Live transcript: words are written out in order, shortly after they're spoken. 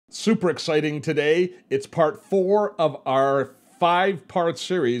Super exciting today. It's part 4 of our 5-part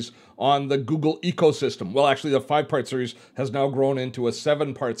series on the Google ecosystem. Well, actually, the 5-part series has now grown into a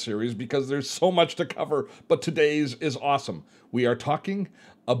 7-part series because there's so much to cover, but today's is awesome. We are talking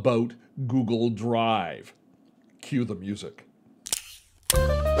about Google Drive. Cue the music.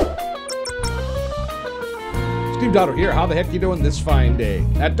 Steve Dotto here. How the heck you doing this fine day?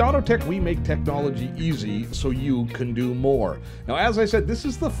 At DOTTO we make technology easy so you can do more. Now, as I said, this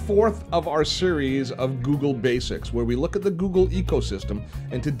is the 4th of our series of Google Basics, where we look at the Google ecosystem,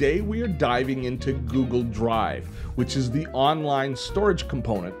 and today we are diving into Google Drive, which is the online storage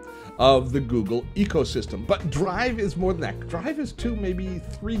component of the Google ecosystem. But Drive is more than that. Drive is maybe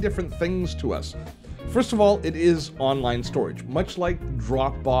 3 different things to us. First of all, it is online storage. Much like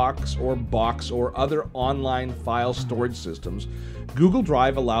Dropbox or Box or other online file storage systems, Google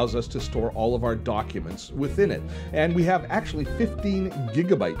Drive allows us to store all of our documents within it. And we have actually 15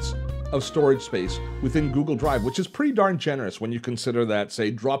 gigabytes of storage space within Google Drive, which is pretty darn generous when you consider that,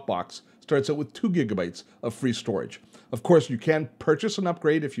 say, Dropbox starts out with 2 gigabytes of free storage. Of course, you can purchase an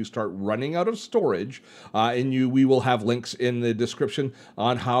upgrade if you start running out of storage, and we will have links in the description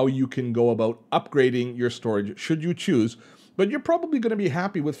on how you can go about upgrading your storage should you choose. But you're probably going to be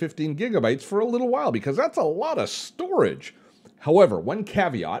happy with 15 gigabytes for a little while because that's a lot of storage. However, one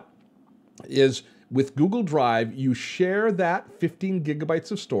caveat is with Google Drive, you share that 15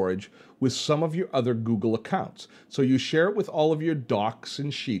 gigabytes of storage with some of your other Google accounts. So you share it with all of your docs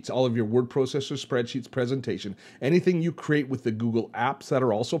and sheets, all of your word processor, spreadsheets, presentation, anything you create with the Google apps that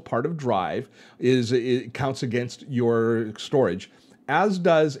are also part of Drive it counts against your storage, as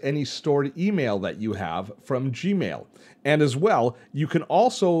does any stored email that you have from Gmail. And as well, you can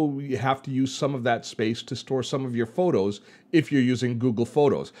also have to use some of that space to store some of your photos if you're using Google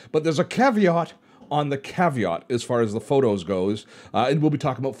Photos. But there's a caveat on the caveat as far as the photos goes, and we'll be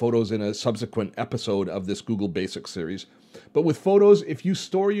talking about photos in a subsequent episode of this Google Basics series. But with photos, if you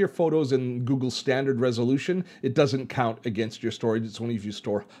store your photos in Google standard resolution, it doesn't count against your storage. It's only if you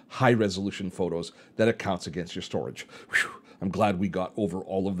store high resolution photos that it counts against your storage. Whew, I'm glad we got over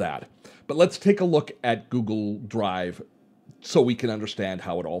all of that. But let's take a look at Google Drive so we can understand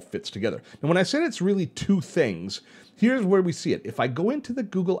how it all fits together. And when I said it's really 2 things, here's where we see it. If I go into the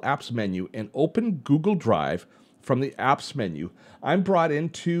Google Apps menu and open Google Drive from the Apps menu, I'm brought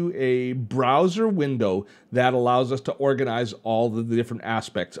into a browser window that allows us to organize all the different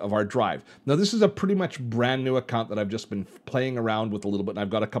aspects of our drive. Now, this is a pretty much brand new account that I've just been playing around with a little bit, and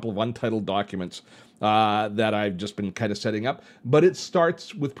I've got a couple of untitled documents that I've just been kind of setting up, but it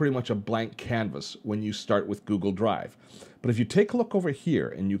starts with pretty much a blank canvas when you start with Google Drive. But if you take a look over here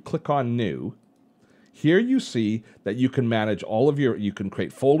and you click on New, here you see that you can manage all of you can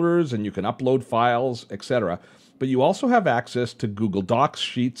create folders and you can upload files, etc. But you also have access to Google Docs,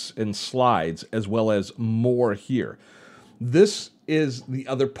 Sheets, and Slides, as well as more here. This is the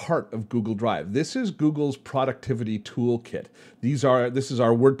other part of Google Drive. This is Google's productivity toolkit. This is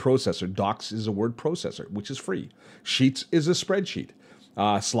our word processor. Docs is a word processor, which is free. Sheets is a spreadsheet.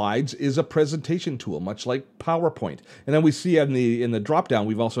 Slides is a presentation tool, much like PowerPoint. And then we see in the drop-down,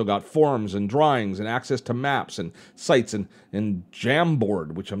 we've also got forms and drawings and access to maps and sites and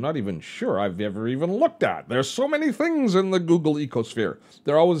Jamboard, which I'm not even sure I've ever even looked at. There's so many things in the Google ecosphere.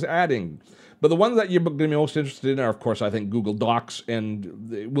 They're always adding. But the ones that you're going to be most interested in are, of course, I think Google Docs,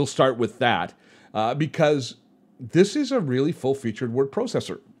 and we'll start with that because this is a really full-featured word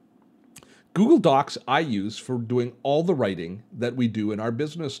processor. Google Docs I use for doing all the writing that we do in our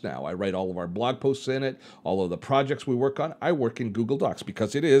business now. I write all of our blog posts in it, all of the projects we work on. I work in Google Docs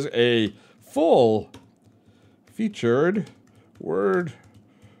because it is a full-featured word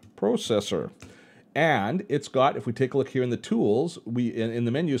processor. And it's got, if we take a look here in the tools, in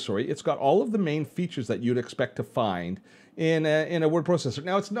the menu, it's got all of the main features that you'd expect to find in a word processor.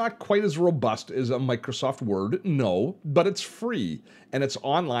 Now, it's not quite as robust as a Microsoft Word, no, but it's free, and it's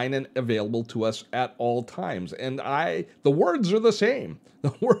online and available to us at all times. And the words are the same.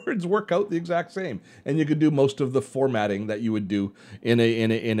 The words work out the exact same, and you can do most of the formatting that you would do in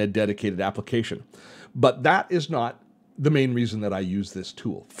a dedicated application. But that is not the main reason that I use this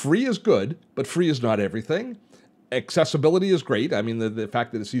tool. Free is good, but free is not everything. Accessibility is great. I mean, the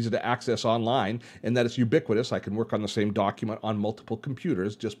fact that it's easy to access online and that it's ubiquitous. I can work on the same document on multiple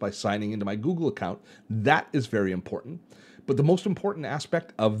computers just by signing into my Google account. That is very important. But the most important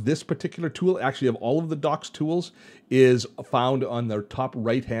aspect of this particular tool, actually of all of the Docs tools, is found on the top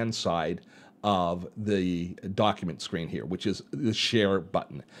right-hand side of the document screen here, which is the share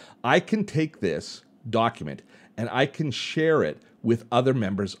button. I can take this document and I can share it with other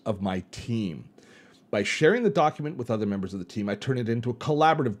members of my team. By sharing the document with other members of the team, I turn it into a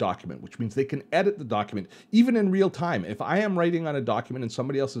collaborative document, which means they can edit the document even in real time. If I am writing on a document and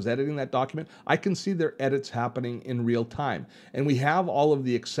somebody else is editing that document, I can see their edits happening in real time. And we have all of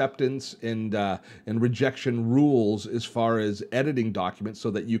the acceptance and rejection rules as far as editing documents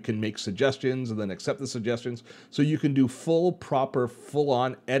so that you can make suggestions and then accept the suggestions. So you can do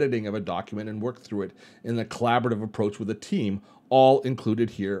full-on editing of a document and work through it in a collaborative approach with a team, all included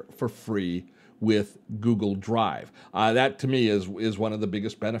here for free with Google Drive. That to me is one of the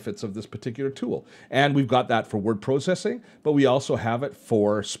biggest benefits of this particular tool. And we've got that for word processing, but we also have it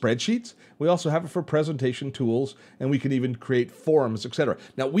for spreadsheets. We also have it for presentation tools, and we can even create forums, etc.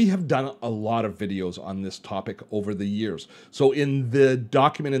 Now, we have done a lot of videos on this topic over the years. So in the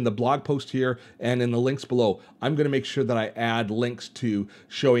document, in the blog post here, and in the links below, I'm going to make sure that I add links to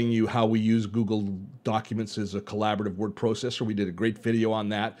showing you how we use Google Documents as a collaborative word processor. We did a great video on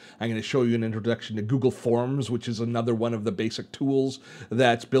that. I'm going to show you an introduction to Google Forms, which is another one of the basic tools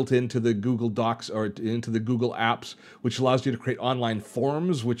that's built into the Google Docs or into the Google apps, which allows you to create online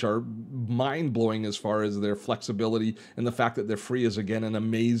forms, which are mind-blowing as far as their flexibility, and the fact that they're free is, again, an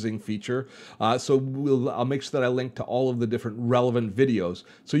amazing feature. So I'll make sure that I link to all of the different relevant videos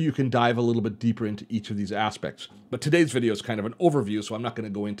so you can dive a little bit deeper into each of these aspects. But today's video is kind of an overview, so I'm not going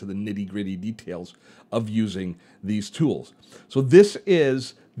to go into the nitty-gritty details of using these tools. So this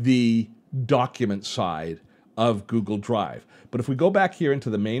is the document side of Google Drive. But if we go back here into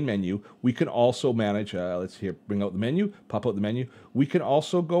the main menu, we can also manage, let's here, bring out the menu, pop out the menu. We can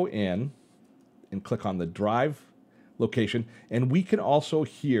also go in and click on the Drive location, and we can also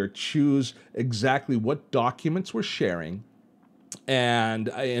here choose exactly what documents we're sharing and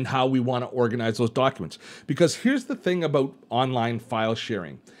how we want to organize those documents. Because here's the thing about online file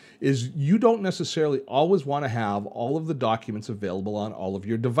sharing, is you don't necessarily always want to have all of the documents available on all of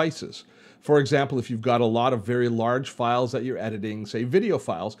your devices. For example, if you've got a lot of very large files that you're editing, say video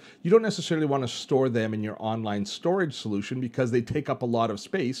files, you don't necessarily want to store them in your online storage solution because they take up a lot of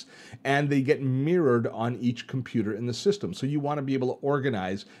space and they get mirrored on each computer in the system. So you want to be able to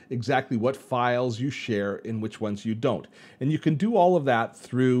organize exactly what files you share and which ones you don't. And you can do all of that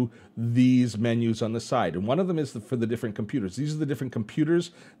through these menus on the side. And one of them is for the different computers. These are the different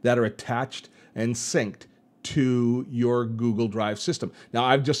computers that are attached and synced to your Google Drive system. Now,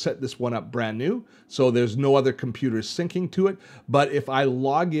 I've just set this one up brand new, so there's no other computers syncing to it. But if I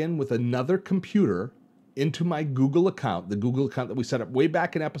log in with another computer into my Google account, the Google account that we set up way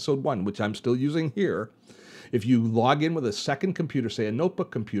back in episode 1, which I'm still using here, if you log in with a second computer, say a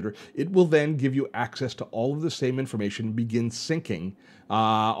notebook computer, it will then give you access to all of the same information, begin syncing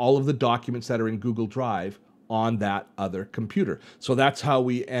all of the documents that are in Google Drive on that other computer. So that's how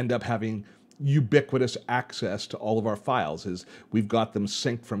we end up having ubiquitous access to all of our files, is we've got them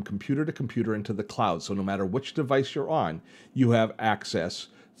synced from computer to computer into the cloud. So no matter which device you're on, you have access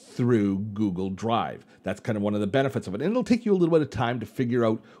through Google Drive. That's kind of one of the benefits of it. And it'll take you a little bit of time to figure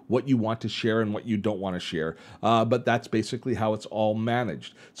out what you want to share and what you don't want to share. But that's basically how it's all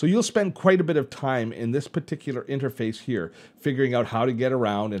managed. So you'll spend quite a bit of time in this particular interface here, figuring out how to get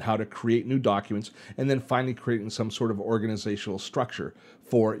around and how to create new documents, and then finally creating some sort of organizational structure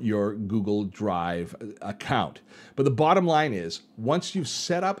for your Google Drive account. But the bottom line is, once you've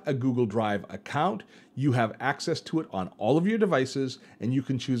set up a Google Drive account, you have access to it on all of your devices, and you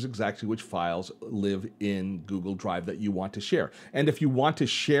can choose exactly which files live in Google Drive that you want to share. And if you want to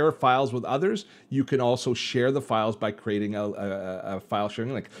share files with others, you can also share the files by creating a file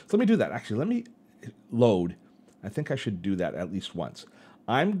sharing link. So let me do that. Actually, let me load. I think I should do that at least once.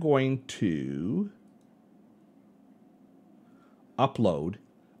 I'm going to upload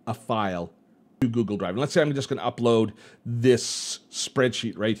a file to Google Drive. And let's say I'm just going to upload this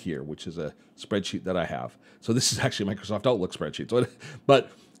spreadsheet right here, which is a spreadsheet that I have. So this is actually a Microsoft Outlook spreadsheet,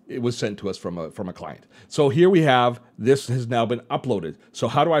 but it was sent to us from a client. So here we have, this has now been uploaded. So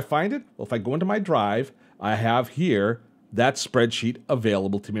how do I find it? Well, if I go into my Drive, I have here that spreadsheet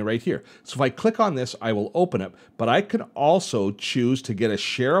available to me right here. So if I click on this, I will open it, but I can also choose to get a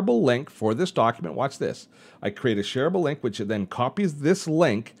shareable link for this document. Watch this. I create a shareable link, which then copies this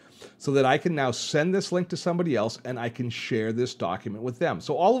link so that I can now send this link to somebody else and I can share this document with them.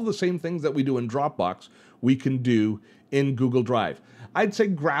 So all of the same things that we do in Dropbox, we can do in Google Drive. I'd say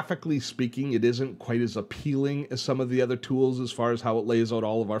graphically speaking, it isn't quite as appealing as some of the other tools as far as how it lays out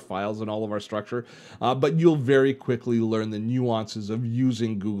all of our files and all of our structure, but you'll very quickly learn the nuances of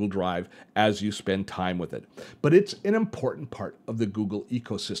using Google Drive as you spend time with it. But it's an important part of the Google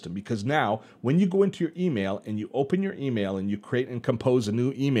ecosystem, because now when you go into your email and you open your email and you create and compose a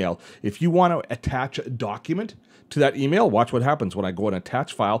new email, if you want to attach a document to that email, watch what happens when I go and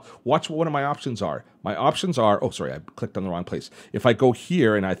attach file. Watch what one of my options are. my options are, oh, sorry, I clicked on the wrong place. If I go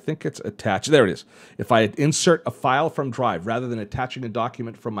here and I think it's attached, there it is. If I insert a file from Drive, rather than attaching a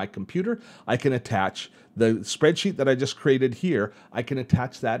document from my computer, I can attach the spreadsheet that I just created here. I can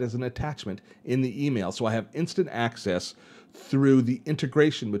attach that as an attachment in the email. So I have instant access through the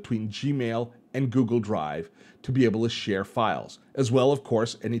integration between Gmail and Google Drive to be able to share files. As well, of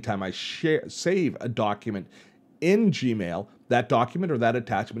course, anytime I save a document in Gmail, that document or that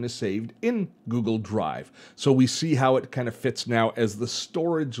attachment is saved in Google Drive. So we see how it kind of fits now as the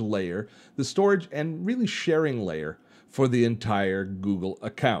storage layer, the storage and really sharing layer for the entire Google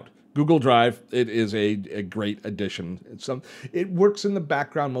account. Google Drive, it is a great addition. It works in the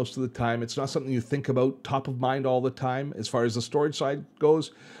background most of the time. It's not something you think about top of mind all the time as far as the storage side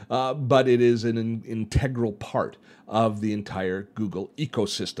goes, but it is an integral part of the entire Google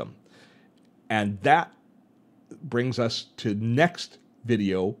ecosystem. And that brings us to next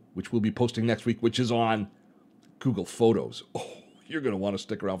video, which we'll be posting next week, which is on Google Photos. Oh, you're going to want to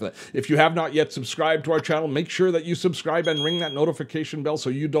stick around for that. If you have not yet subscribed to our channel, make sure that you subscribe and ring that notification bell so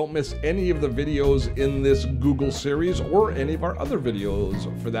you don't miss any of the videos in this Google series or any of our other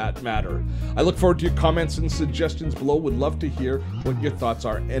videos for that matter. I look forward to your comments and suggestions below. Would love to hear what your thoughts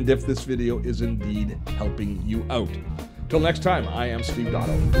are and if this video is indeed helping you out. Till next time, I am Steve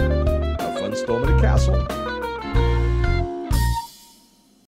Dotto. Have fun storming the castle.